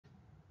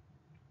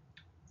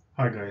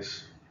Hi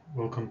guys,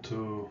 welcome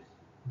to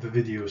the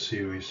video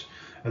series.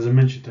 As I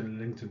mentioned in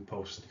the LinkedIn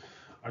post,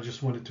 I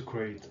just wanted to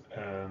create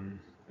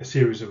a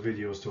series of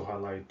videos to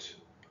highlight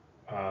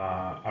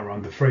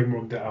around the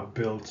framework that I've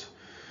built,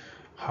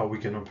 how we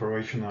can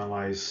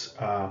operationalize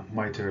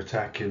MITRE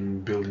ATT&CK in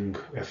building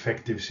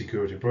effective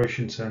security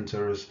operation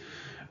centers,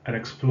 and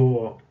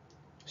explore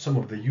some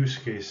of the use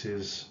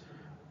cases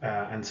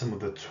and some of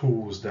the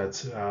tools that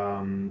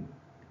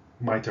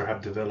MITRE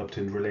have developed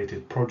in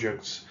related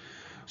projects.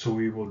 So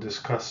we will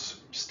discuss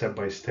step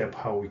by step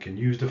how we can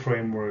use the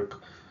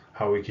framework,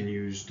 how we can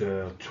use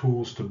the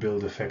tools to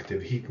build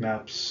effective heat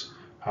maps,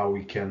 how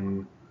we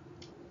can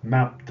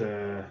map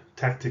the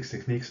tactics,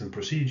 techniques, and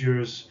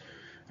procedures,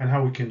 and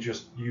how we can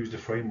just use the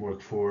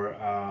framework for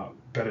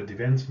better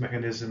defense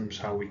mechanisms,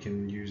 how we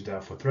can use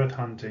that for threat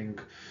hunting,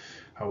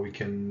 how we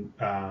can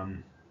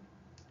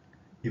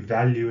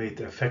evaluate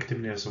the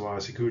effectiveness of our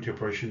security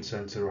operations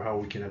center, how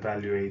we can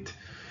evaluate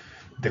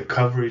the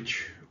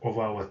coverage of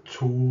our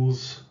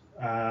tools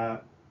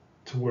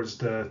towards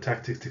the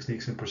tactics,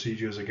 techniques, and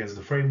procedures against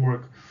the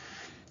framework,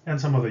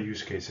 and some other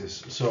use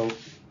cases. So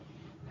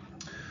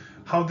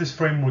how this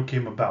framework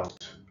came about,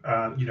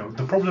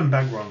 the problem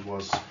background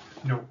was,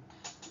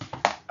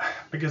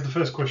 I guess the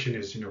first question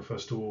is,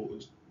 first of all,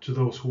 to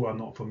those who are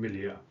not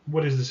familiar,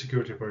 what is the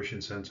Security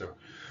Operations Center?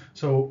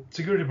 So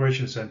Security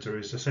Operations Center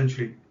is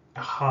essentially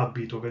a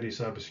heartbeat of any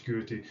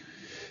cybersecurity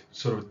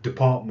sort of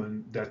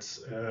department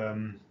that's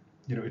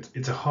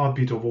it's a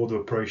heartbeat of all the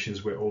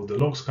operations where all the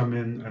logs come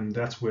in, and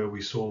that's where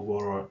we solve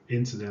all our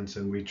incidents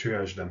and we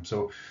triage them.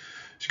 So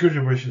Security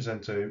Operations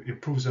Center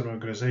improves an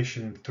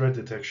organization threat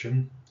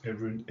detection.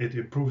 It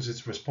improves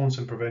its response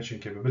and prevention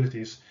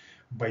capabilities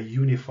by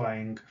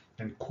unifying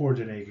and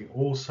coordinating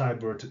all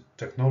cyber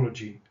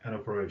technology and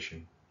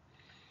operation.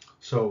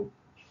 So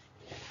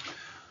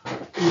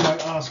you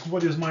might ask,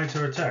 what is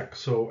MITRE ATT&CK?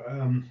 So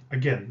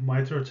again,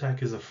 MITRE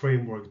ATT&CK is a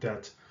framework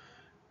that,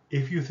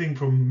 if you think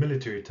from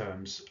military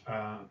terms,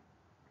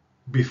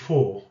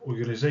 before,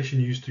 organization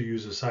used to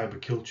use a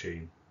cyber kill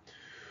chain,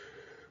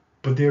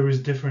 but there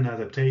is different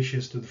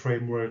adaptations to the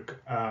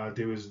framework.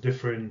 There is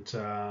different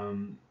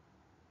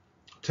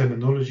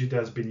terminology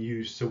that's been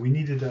used, so we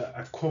needed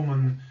a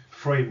common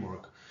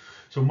framework.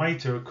 So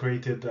MITRE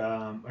created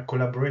a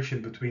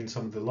collaboration between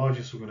some of the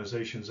largest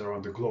organizations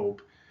around the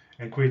globe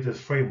and created a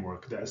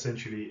framework that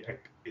essentially,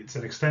 it's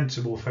an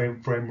extensible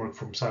framework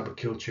from cyber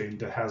kill chain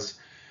that has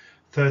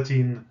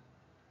 13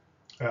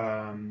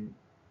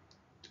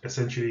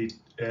 essentially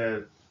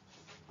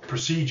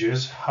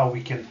procedures, how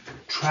we can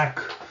track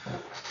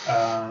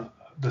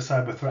the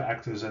cyber threat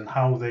actors and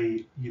how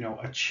they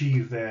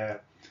achieve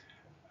their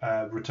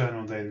return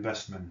on their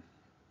investment.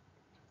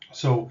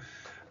 So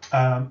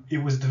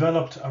it was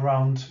developed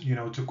around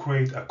to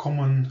create a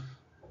common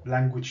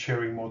language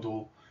sharing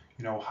model,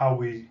 how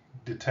we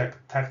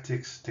detect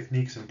tactics,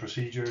 techniques, and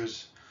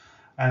procedures,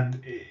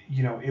 and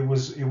it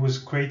was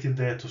created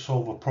there to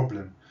solve a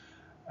problem.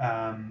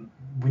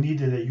 We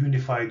needed a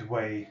unified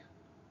way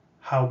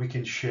how we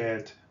can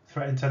share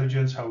threat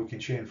intelligence, how we can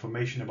share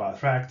information about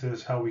threat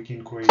actors, how we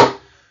can create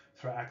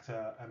threat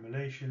actor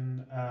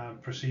emulation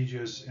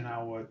procedures in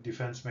our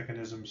defense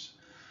mechanisms.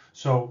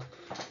 So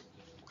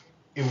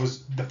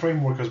the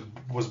framework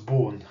was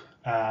born,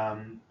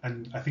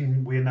 and I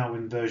think we're now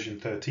in version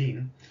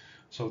 13.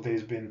 So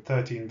there's been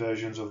 13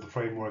 versions of the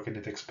framework, and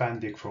it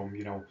expanded from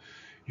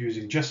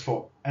using just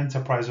for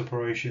enterprise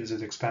operations,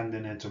 it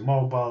expanded into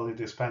mobile, it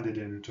expanded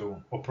into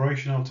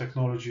operational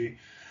technology,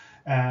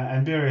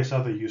 and various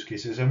other use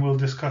cases. And we'll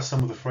discuss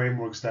some of the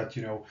frameworks that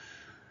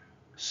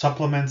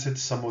supplements it,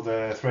 some of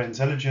the threat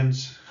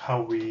intelligence,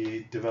 how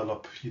we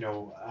develop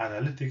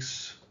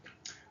analytics,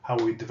 how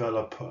we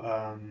develop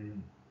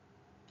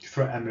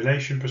threat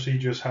emulation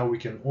procedures, how we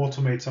can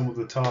automate some of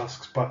the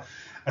tasks. But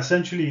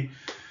essentially,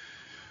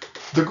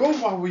 the goal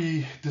why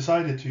we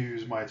decided to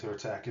use MITRE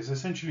ATT&CK is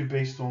essentially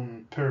based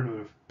on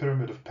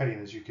pyramid of pain,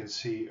 as you can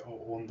see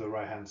on the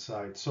right hand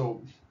side.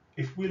 So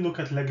if we look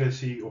at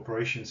legacy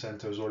operation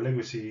centers or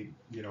legacy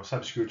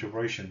cybersecurity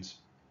operations,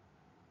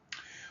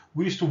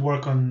 we used to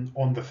work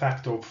on the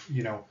fact of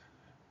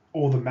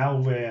all the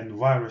malware and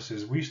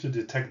viruses. We used to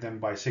detect them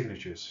by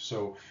signatures.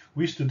 So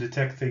we used to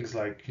detect things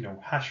like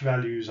hash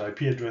values,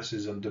 IP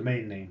addresses, and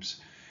domain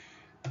names.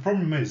 The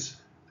problem is,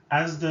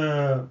 as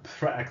the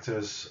threat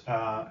actors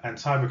and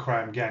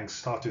cybercrime gangs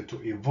started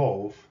to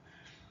evolve,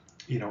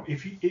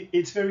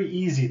 it's very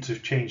easy to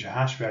change a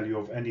hash value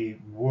of any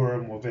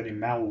worm, of any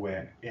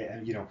malware.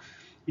 And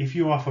if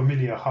you are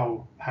familiar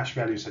how hash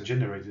values are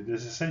generated,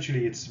 there's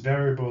essentially it's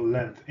variable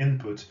length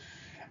input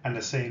and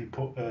the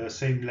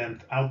same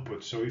length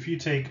output. So if you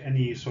take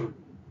any sort of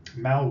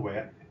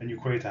malware and you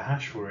create a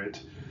hash for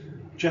it,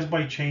 just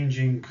by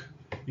changing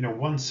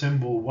one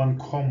symbol, one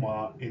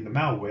comma in the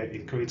malware,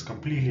 it creates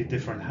completely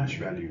different hash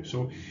value.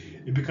 So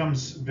it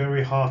becomes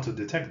very hard to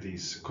detect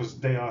these because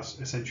they are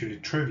essentially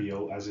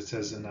trivial, as it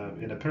says in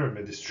a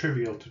pyramid. It's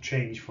trivial to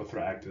change for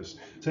threat actors.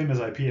 Same as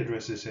IP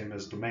addresses, same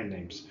as domain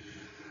names.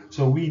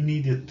 So we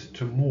needed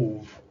to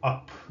move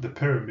up the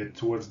pyramid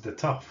towards the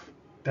tough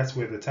that's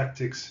where the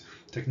tactics,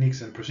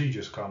 techniques, and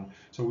procedures come.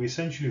 So we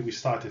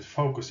started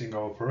focusing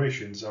our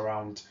operations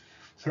around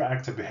threat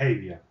actor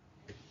behavior.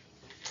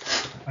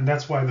 And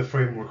that's why the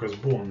framework was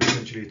born,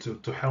 essentially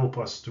to help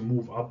us to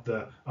move up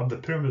the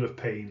pyramid of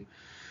pain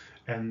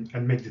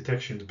and make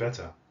detections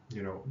better.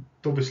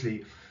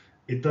 Obviously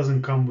it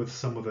doesn't come with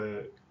some of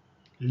the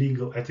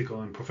legal,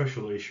 ethical, and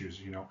professional issues.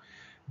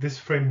 This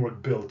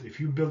framework if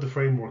you build a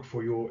framework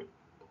for your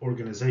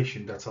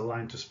organization that's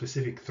aligned to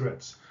specific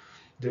threats,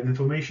 the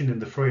information in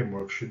the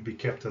framework should be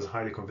kept as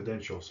highly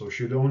confidential. So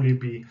should only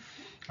be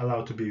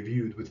allowed to be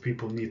viewed with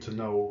people need to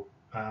know,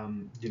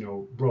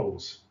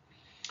 roles.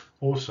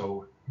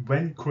 Also,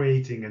 when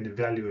creating and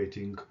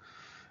evaluating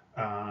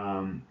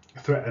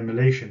threat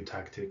emulation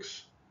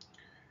tactics,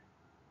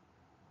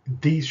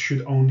 these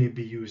should only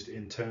be used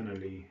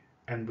internally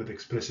and with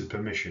explicit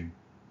permission,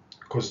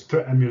 because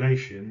threat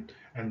emulation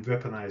and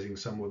weaponizing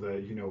some of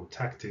the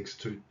tactics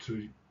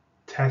to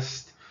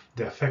test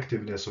the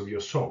effectiveness of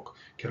your SOC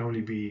can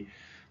only be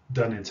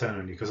done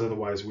internally, because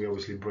otherwise we're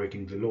obviously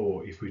breaking the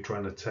law if we're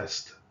trying to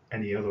test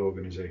any other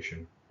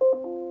organization.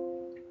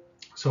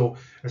 So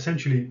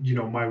essentially,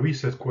 my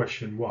research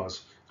question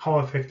was, how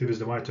effective is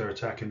the MITRE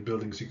ATT&CK in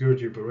building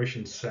security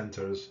operations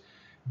centers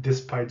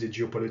despite the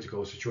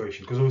geopolitical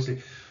situation? Because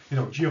obviously,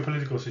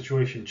 geopolitical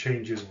situation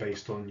changes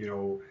based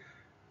on,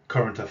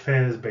 current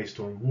affairs, based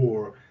on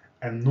war,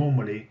 and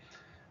normally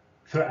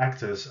threat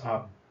actors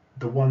are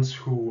the ones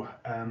who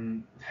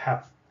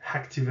have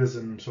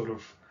hacktivism sort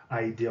of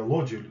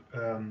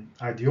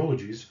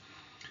ideologies.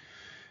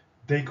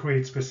 They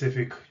create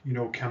specific,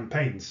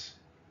 campaigns,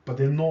 but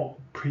they're not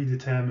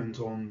predetermined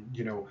on,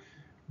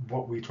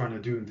 what we're trying to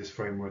do in this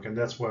framework. And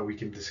that's why we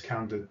can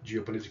discount the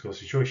geopolitical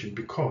situation,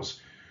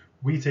 because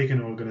we take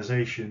in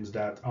organizations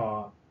that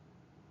are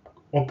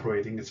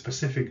operating in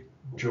specific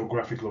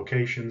geographic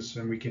locations,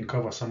 and we can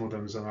cover some of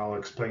them, and I'll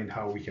explain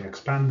how we can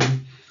expand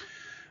them.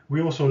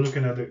 We're also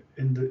looking at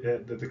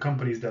the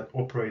companies that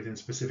operate in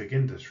specific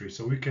industries,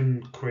 so we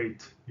can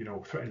create,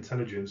 threat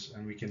intelligence,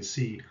 and we can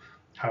see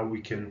how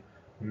we can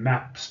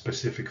map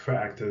specific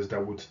threat actors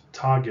that would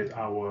target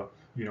our,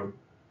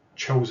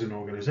 chosen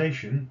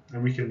organization,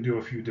 and we can do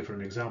a few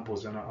different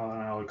examples, and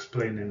I'll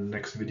explain in the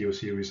next video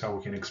series how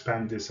we can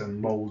expand this and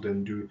mold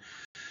and do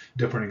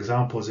different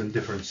examples and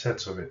different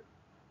sets of it.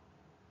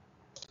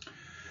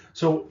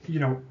 So,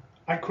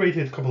 I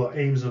created a couple of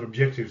aims and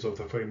objectives of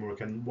the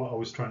framework and what I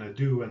was trying to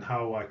do and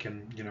how I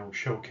can,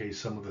 showcase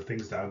some of the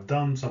things that I've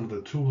done, some of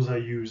the tools I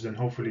used, and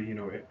hopefully,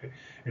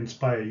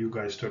 inspire you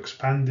guys to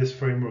expand this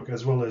framework,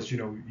 as well as,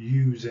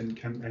 use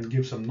and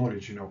give some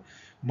knowledge.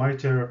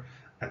 MITRE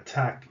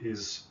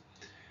ATT&CK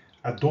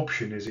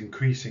adoption is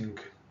increasing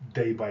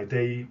day by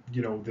day.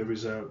 There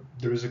is a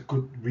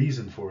good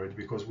reason for it,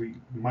 because we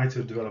might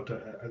have developed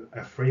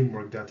a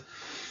framework that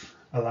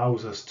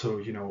allows us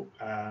to,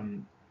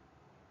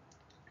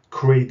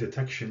 create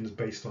detections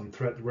based on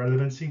threat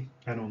relevancy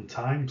and on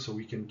time. So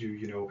we can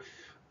do,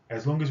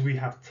 as long as we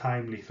have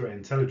timely threat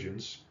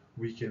intelligence,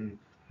 we can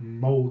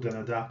mold and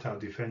adapt our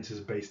defenses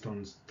based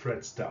on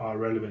threats that are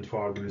relevant for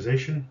our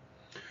organization.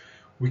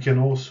 We can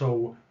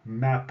also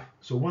map.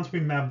 So once we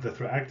map the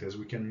threat actors,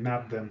 we can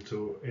map them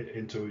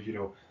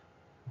into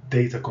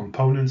data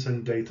components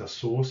and data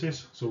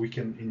sources. So we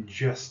can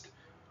ingest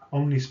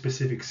only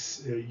specific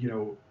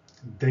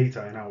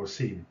data in our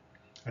SIEM,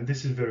 and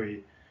this is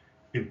very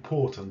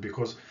important,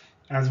 because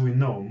as we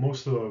know,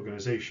 most of the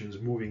organizations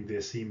moving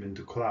their SIEM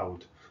into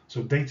cloud,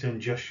 so data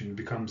ingestion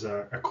becomes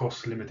a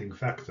cost limiting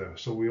factor.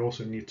 So we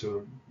also need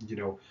to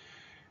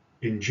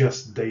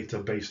ingest data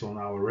based on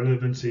our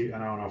relevancy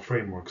and on our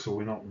framework, so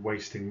we're not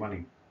wasting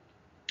money.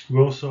 We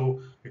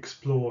also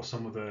explore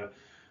some of the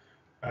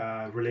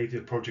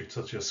related projects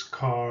such as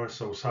CAR,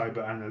 so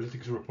Cyber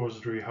Analytics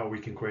Repository, how we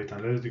can create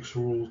analytics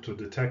rule to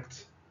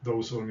detect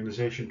those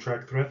organization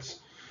track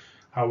threats,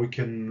 how we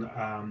can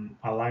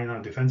align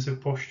our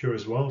defensive posture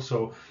as well.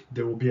 So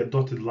there will be a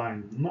dotted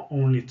line, not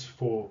only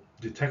for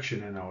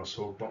detection in our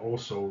SOC, but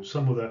also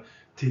some of the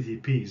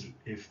TTPs,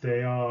 if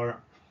they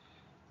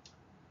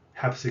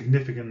have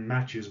significant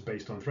matches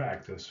based on threat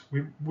actors.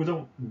 We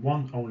don't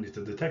want only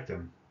to detect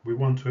them. We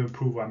want to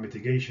improve our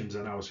mitigations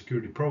and our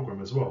security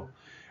program as well.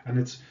 And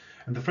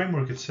the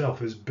framework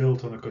itself is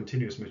built on a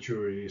continuous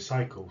maturity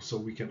cycle, so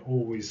we can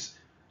always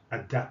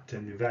adapt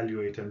and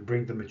evaluate and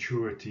bring the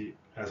maturity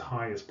as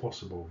high as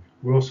possible.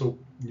 We're also,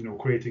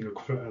 creating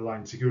a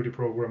aligned security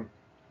program,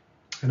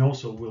 and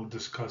also we'll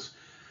discuss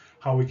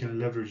how we can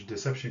leverage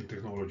deception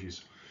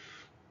technologies,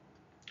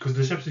 because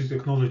deception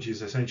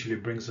technologies essentially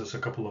brings us a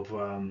couple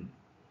of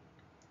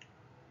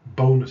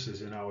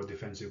bonuses in our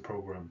defensive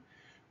program.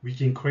 We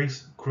can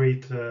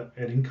create an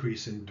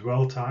increase in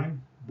dwell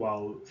time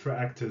while threat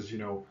actors,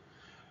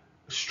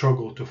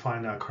 struggle to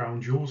find our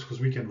crown jewels, because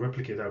we can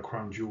replicate our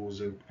crown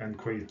jewels and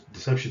create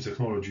deception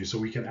technology, so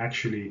we can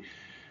actually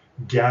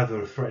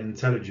gather threat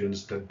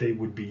intelligence that they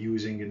would be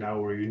using in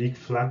our unique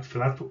flat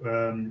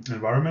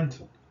environment,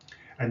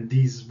 and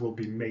these will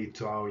be made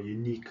to our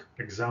unique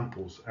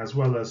examples, as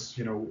well as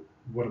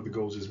one of the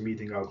goals is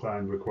meeting our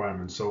client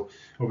requirements. So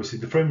obviously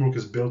the framework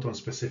is built on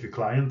specific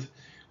client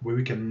where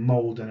we can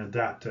mold and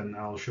adapt, and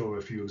I'll show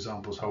a few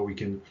examples how we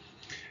can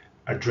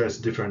address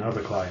different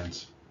other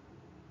clients.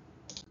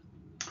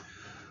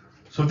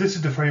 So this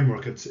is the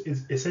framework. It's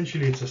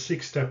essentially it's a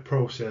 6-step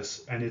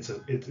process, and it's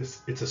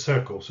a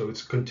circle. So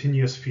it's a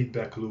continuous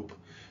feedback loop.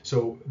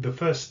 So the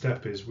first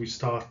step is we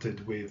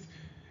started with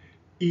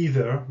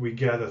either we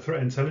gather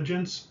threat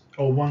intelligence,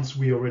 or once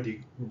we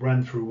already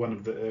ran through one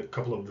of the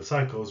couple of the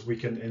cycles, we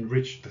can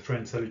enrich the threat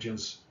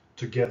intelligence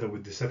together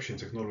with deception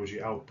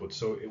technology output.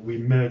 So we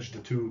merge the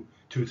two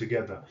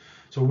together.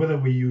 So whether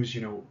we use,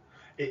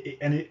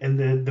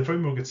 the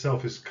framework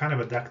itself is kind of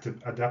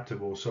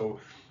adaptable. So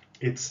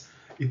it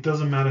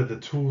doesn't matter the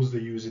tools they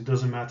use. It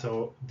doesn't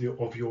matter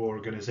of your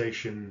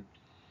organization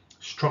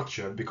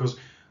structure, because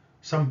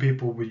some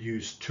people will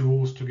use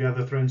tools to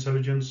gather threat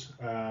intelligence.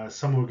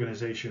 Some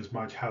organizations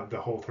might have the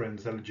whole threat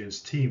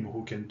intelligence team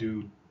who can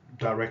do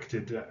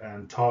directed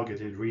and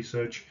targeted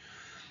research.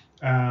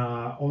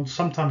 Or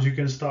sometimes you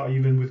can start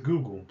even with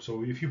Google.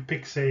 So if you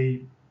pick,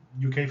 say,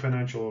 UK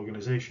financial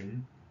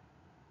organization,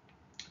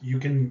 you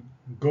can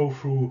go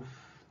through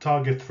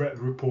target threat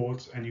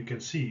reports and you can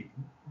see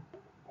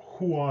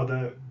who are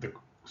the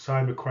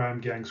cybercrime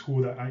gangs,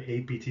 who are the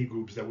APT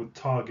groups that would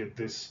target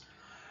this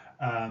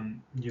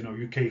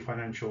UK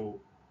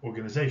financial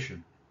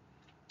organization.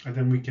 And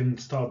then we can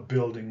start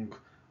building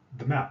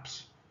the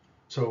maps.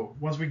 So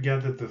once we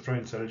gathered the threat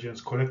intelligence,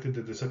 collected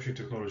the deception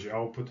technology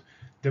output,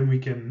 then we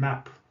can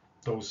map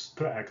those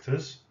threat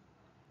actors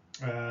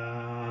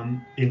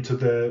into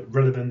the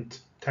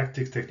relevant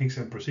tactics, techniques,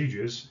 and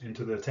procedures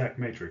into the attack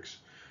matrix.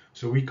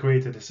 So we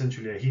created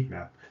essentially a heat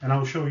map. And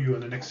I'll show you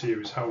in the next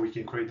series how we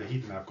can create a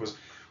heat map, because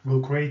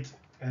we'll create,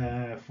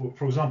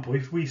 for example,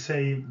 if we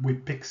say we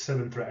pick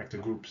 7 threat actor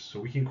groups, so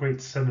we can create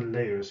 7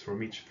 layers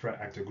from each threat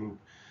actor group.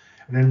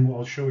 And then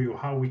I'll show you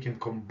how we can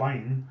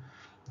combine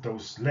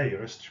those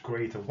layers to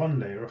create a 1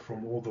 layer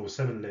from all those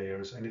 7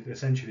 layers, and it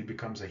essentially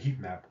becomes a heat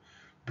map,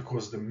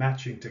 because the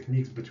matching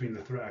techniques between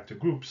the threat actor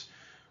groups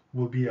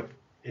will be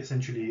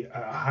essentially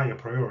a higher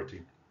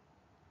priority.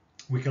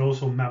 We can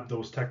also map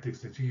those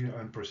tactics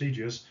and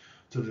procedures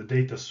to the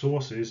data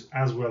sources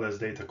as well as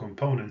data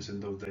components in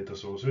those data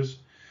sources.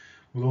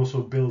 We'll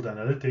also build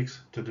analytics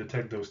to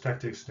detect those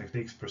tactics,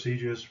 techniques,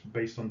 procedures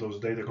based on those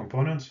data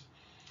components.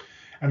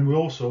 And we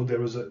also,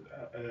 there's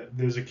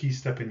a key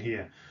step in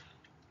here.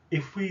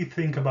 If we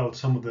think about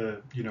some of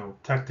the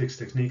tactics,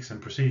 techniques,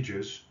 and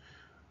procedures,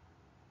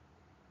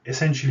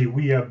 essentially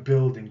we are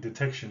building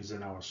detections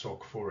in our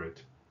SOC for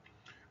it.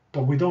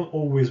 But we don't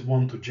always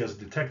want to just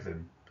detect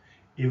them.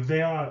 If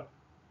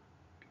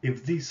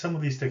some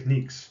of these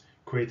techniques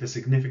create a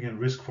significant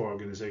risk for our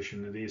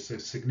organization, and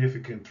there's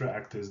significant threat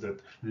actors that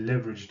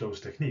leverage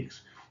those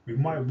techniques, we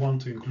might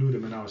want to include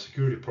them in our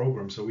security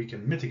program so we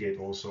can mitigate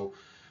also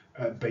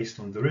based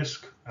on the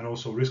risk, and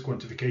also risk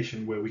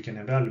quantification, where we can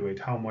evaluate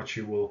how much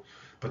it will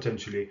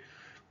potentially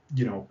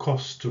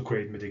cost to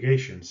create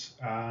mitigations.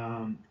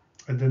 And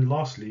then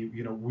lastly,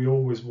 we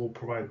always will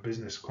provide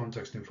business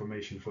context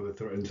information for the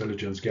threat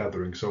intelligence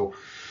gathering. So,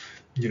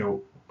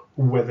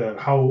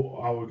 how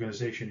our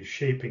organization is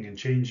shaping and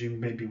changing,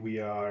 maybe we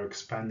are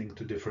expanding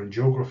to different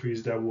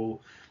geographies that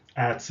will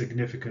add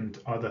significant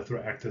other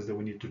threat actors that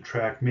we need to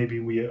track. Maybe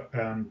we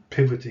are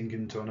pivoting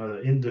into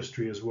another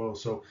industry as well.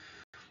 So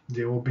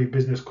there will be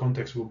business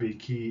context will be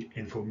key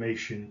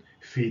information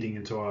feeding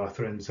into our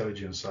threat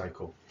intelligence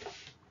cycle.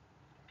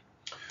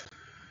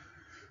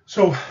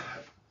 So,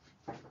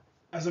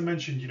 as I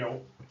mentioned,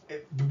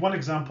 the one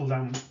example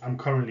that I'm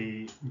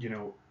currently,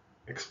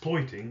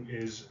 exploiting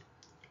is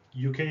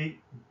UK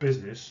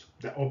business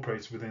that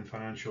operates within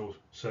financial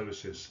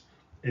services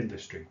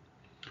industry.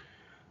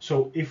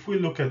 So if we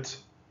look at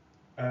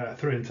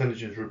threat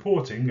intelligence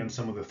reporting and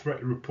some of the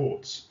threat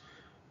reports,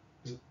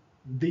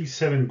 these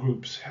 7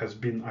 groups has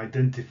been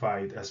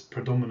identified as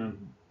predominant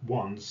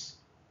ones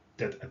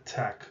that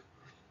attack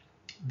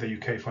the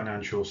UK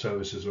financial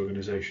services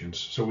organizations.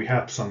 So we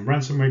have some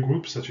ransomware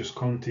groups such as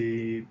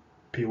Conti,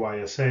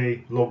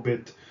 PYSA,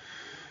 Logbit,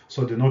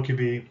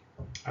 Sodinokibi,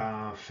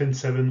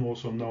 Fin7,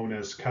 also known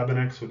as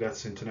Cabernet, so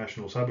that's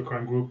International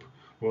Cybercrime Group.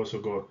 We also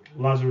got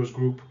Lazarus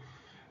Group,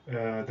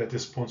 that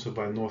is sponsored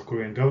by North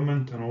Korean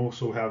government, and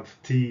also have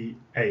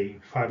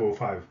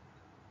TA505,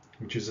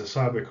 which is a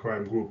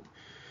cybercrime group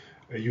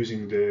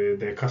using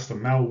their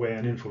custom malware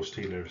and info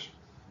stealers.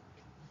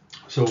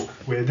 So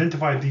we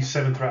identified these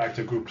 7 threat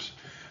actor groups.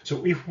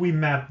 So if we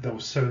map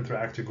those 7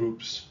 threat actor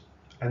groups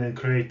and then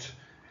create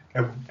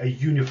a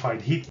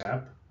unified heat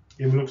map,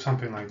 it will look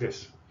something like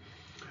this.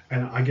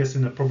 And I guess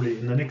probably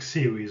in the next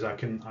series, I'll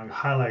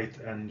highlight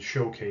and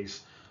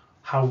showcase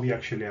how we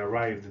actually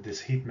arrived at this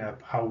heat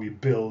map, how we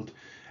build,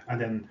 and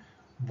then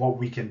what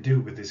we can do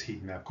with this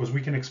heat map. Because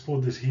we can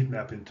export this heat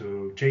map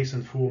into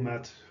JSON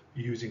format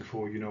using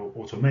for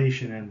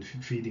automation and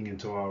feeding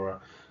into our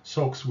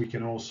SOCs. We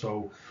can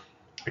also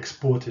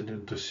export it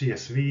into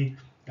CSV,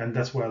 and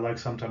that's what I like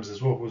sometimes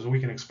as well, because we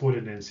can export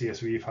it in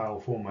CSV file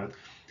format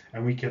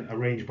and we can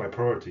arrange by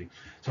priority.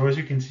 So as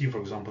you can see, for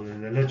example,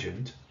 in the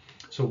legend,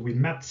 so we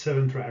mapped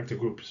 7 threat actor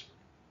groups.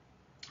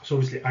 So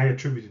obviously I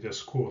attributed a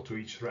score to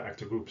each threat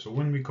actor group. So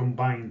when we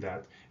combine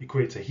that, it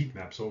creates a heat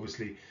map. So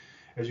obviously,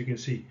 as you can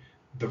see,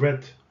 the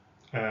red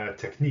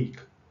technique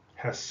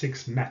has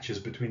 6 matches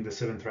between the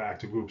 7 threat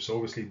actor groups. So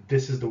obviously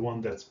this is the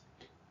one that's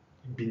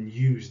been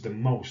used the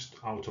most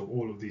out of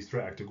all of these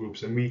threat actor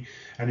groups. And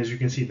as you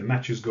can see, the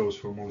matches goes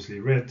from obviously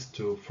red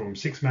to from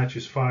 6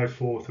 matches, 5,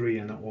 4, 3,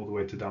 and all the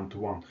way to down to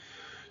 1.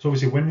 So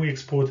obviously when we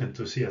export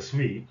into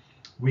CSV,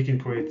 we can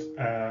create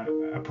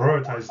a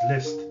prioritized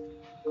list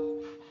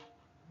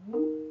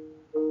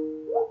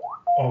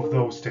of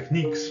those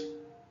techniques,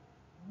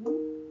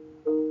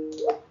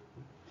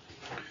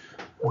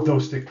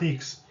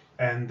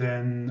 and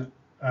then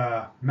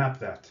map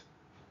that.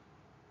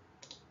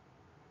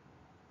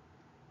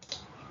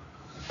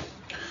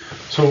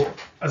 So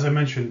as I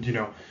mentioned,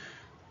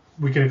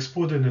 we can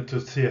export it into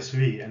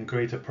CSV and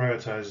create a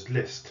prioritized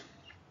list.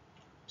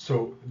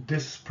 So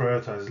this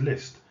prioritized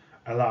list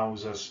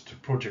allows us to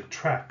project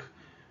track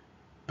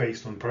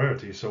based on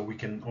priority. So we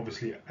can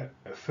obviously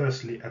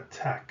firstly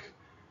attack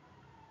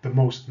the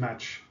most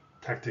match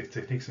tactics,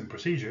 techniques, and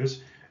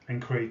procedures,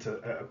 and create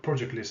a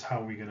project list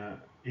how we're gonna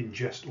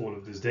ingest all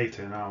of this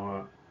data in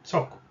our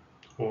SOC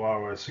or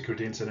our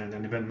security incident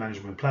and event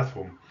management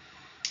platform,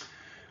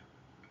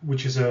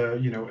 which is a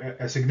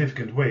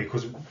significant way,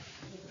 because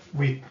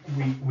we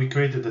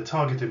created a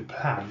targeting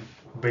plan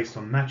based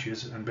on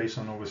matches and based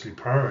on obviously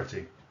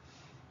priority.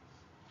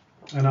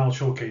 And I'll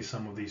showcase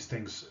some of these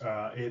things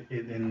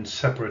in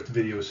separate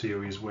video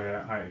series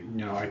where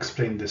I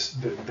explain this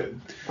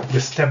the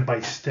step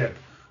by step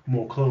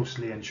more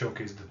closely and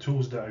showcase the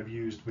tools that I've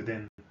used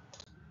within.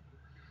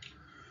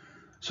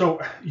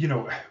 So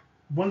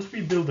once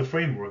we build a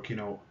framework,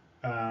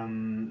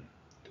 in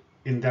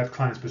that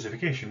client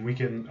specification, we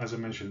can, as I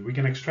mentioned, we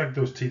can extract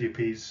those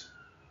TDPs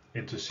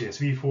into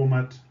CSV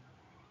format.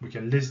 We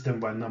can list them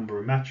by number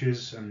of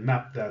matches and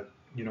map that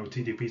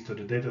TDPs to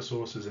the data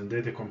sources and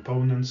data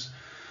components.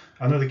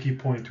 Another key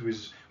point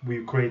is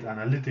we create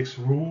analytics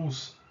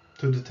rules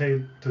to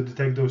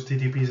detect those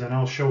TDPs, and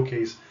I'll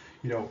showcase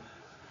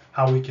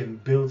how we can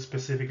build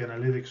specific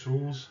analytics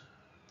rules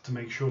to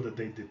make sure that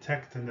they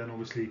detect, and then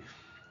obviously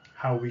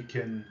how we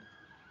can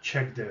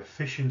check the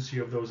efficiency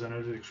of those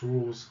analytics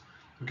rules.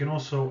 We can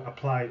also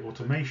apply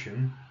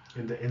automation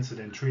in the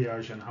incident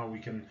triage and how we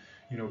can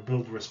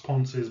build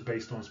responses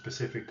based on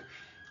specific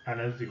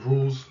analytic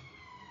rules.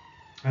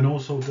 And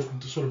also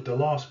the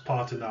last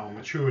part in our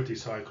maturity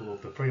cycle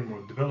of the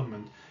framework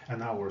development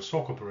and our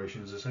SOC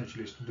operations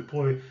essentially is to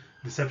deploy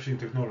deception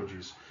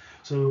technologies.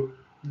 So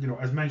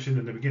as mentioned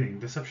in the beginning,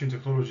 deception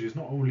technologies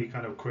not only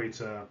kind of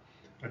creates a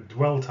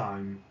dwell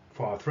time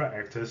for our threat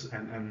actors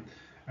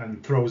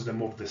and throws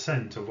them off the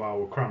scent of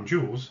our crown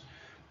jewels,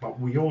 but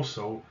we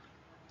also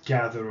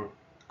gather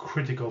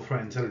critical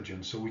threat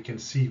intelligence, so we can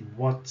see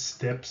what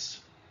steps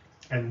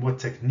and what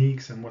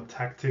techniques and what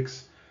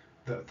tactics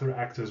that threat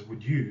actors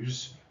would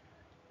use,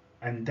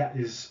 and that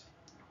is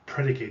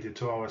predicated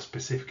to our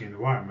specific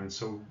environment.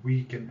 So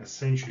we can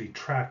essentially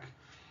track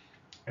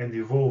and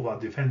evolve our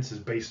defenses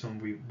based on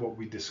what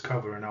we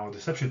discover in our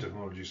deception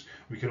technologies.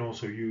 We can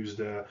also use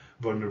the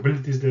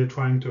vulnerabilities they're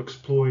trying to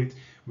exploit.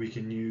 We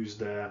can use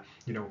the,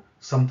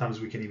 sometimes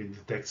we can even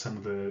detect some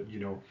of the,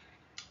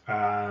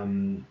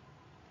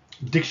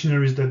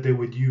 dictionaries that they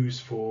would use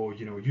for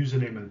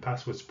username and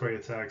password spray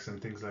attacks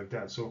and things like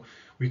that. So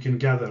we can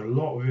gather a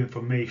lot of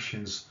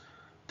information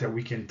that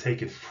we can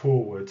take it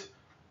forward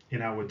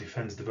in our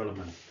defense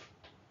development.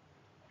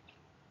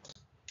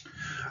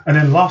 And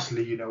then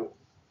lastly,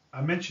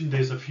 I mentioned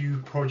there's a few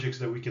projects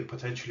that we can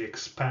potentially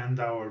expand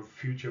our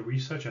future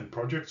research and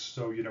projects.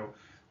 So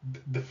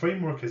the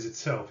framework as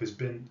itself is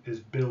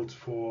built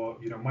for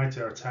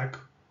MITRE ATT&CK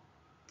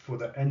for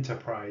the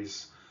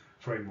enterprise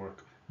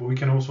framework. But we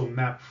can also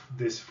map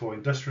this for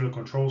industrial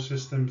control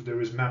systems.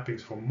 There is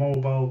mappings for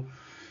mobile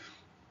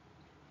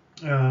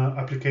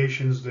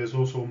applications. There's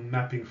also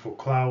mapping for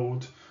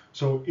cloud.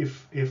 So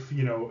if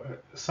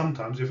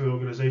sometimes if an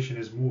organization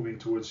is moving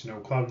towards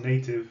cloud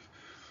native,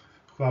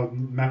 cloud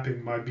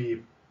mapping might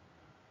be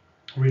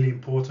really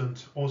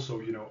important.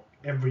 Also,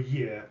 every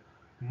year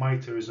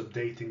MITRE is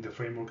updating the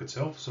framework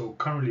itself. So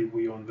currently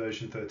we're on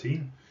version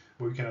 13.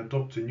 We can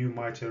adopt a new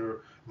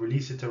MITRE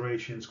release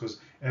iterations, because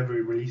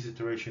every release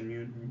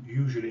iteration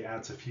usually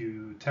adds a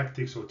few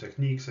tactics or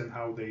techniques and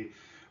how they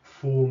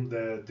form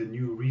the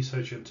new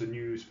research into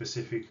new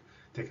specific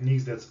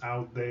techniques that's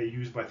out there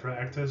used by threat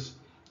actors.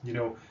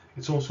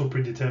 It's also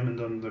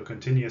predetermined on the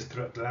continuous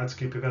threat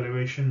landscape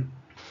evaluation.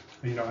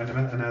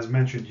 And as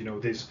mentioned,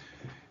 there's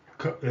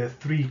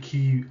 3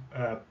 key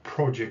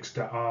projects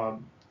that are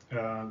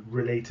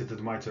related to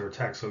the MITRE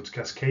ATT&CK. So it's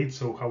Cascade,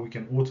 so how we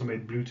can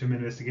automate blue team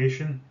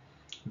investigation,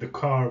 the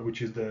CAR,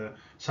 which is the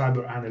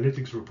cyber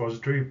analytics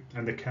repository,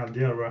 and the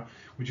Caldera,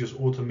 which is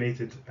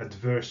automated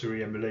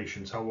adversary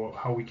emulations,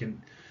 how we can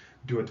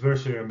do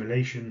adversary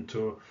emulation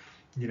to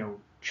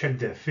check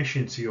the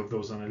efficiency of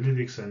those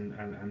analytics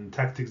and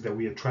tactics that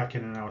we are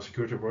tracking in our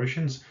security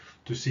operations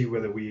to see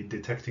whether we're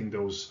detecting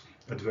those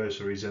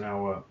adversaries in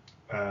our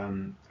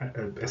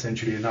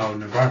essentially in our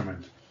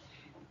environment.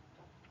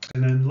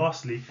 And then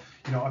lastly,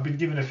 I've been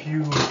given a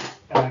few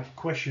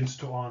questions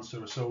to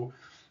answer. So,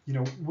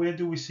 where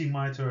do we see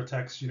MITRE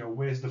attacks?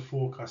 Where's the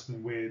forecast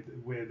and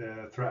where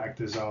the threat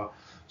actors are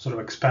sort of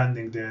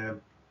expanding their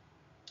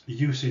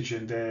usage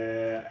and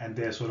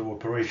their sort of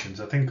operations?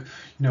 I think,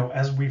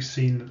 as we've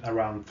seen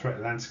around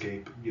threat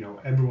landscape,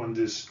 everyone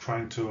is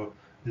trying to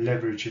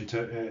leverage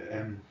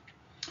into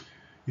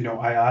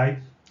AI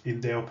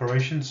in their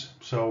operations.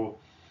 So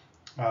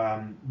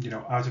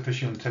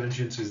artificial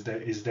intelligence is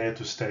there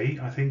to stay,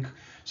 I think.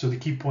 So the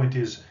key point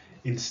is,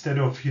 instead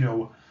of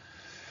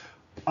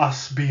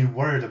us being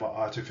worried about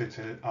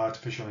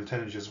artificial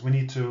intelligence, we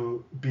need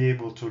to be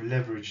able to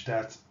leverage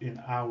that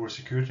in our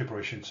security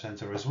operations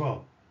center as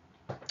well.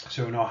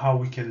 So how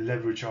we can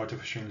leverage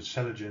artificial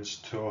intelligence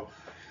to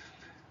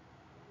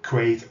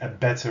create a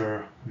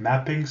better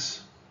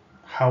mappings,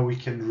 how we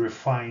can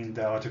refine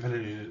the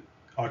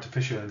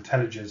artificial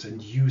intelligence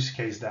and use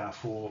case that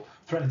for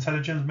threat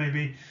intelligence,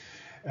 maybe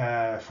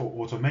for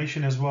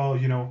automation as well.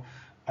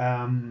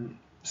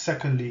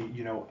 Secondly,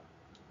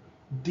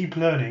 deep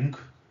learning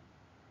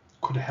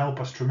could help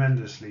us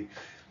tremendously.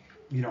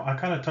 I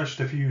kind of touched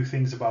a few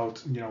things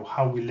about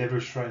how we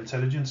leverage threat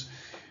intelligence,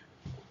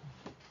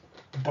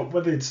 but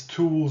whether it's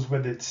tools,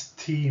 whether it's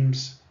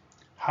teams,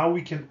 how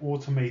we can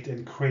automate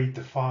and create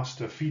the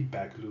faster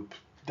feedback loop,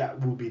 that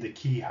will be the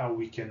key. How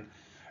we can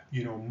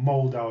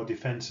mold our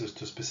defenses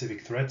to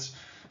specific threats.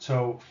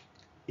 So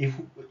if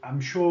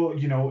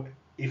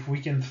we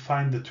can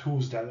find the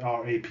tools that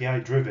are API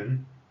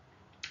driven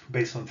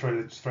based on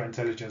threat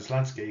intelligence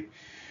landscape,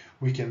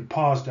 we can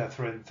parse that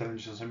threat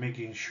intelligence and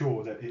making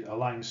sure that it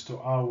aligns to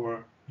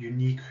our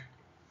unique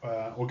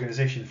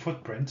organization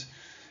footprint,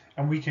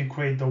 and we can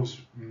create those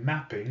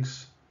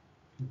mappings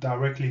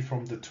directly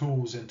from the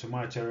tools into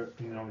MITRE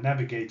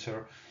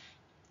Navigator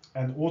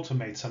and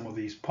automate some of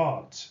these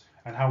parts,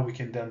 and how we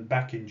can then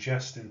back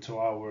ingest into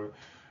our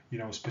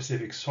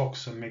specific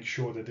SOCs and make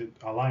sure that it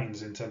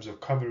aligns in terms of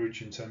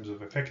coverage, in terms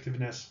of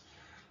effectiveness.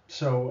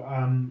 So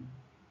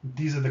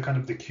these are the kind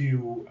of the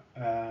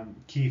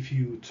key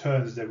few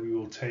turns that we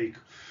will take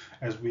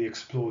as we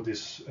explore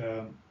this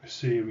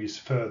series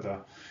further.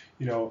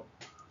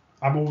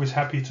 I'm always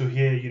happy to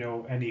hear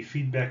any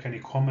feedback, any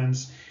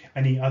comments,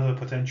 any other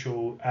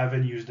potential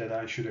avenues that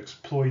I should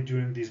exploit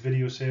during this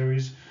video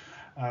series.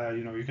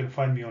 You can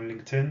find me on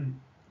LinkedIn,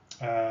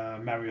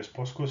 Marius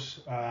Poskos.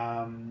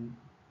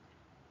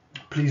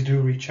 Please do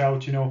reach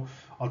out.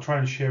 I'll try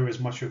and share as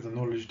much of the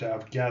knowledge that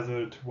I've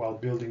gathered while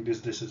building this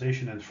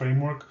dissertation and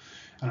framework,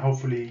 and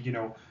hopefully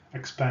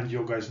expand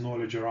your guys'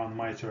 knowledge around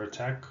MITRE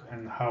ATT&CK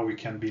and how it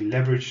can be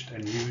leveraged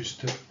and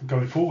used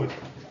going forward.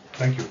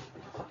 Thank you.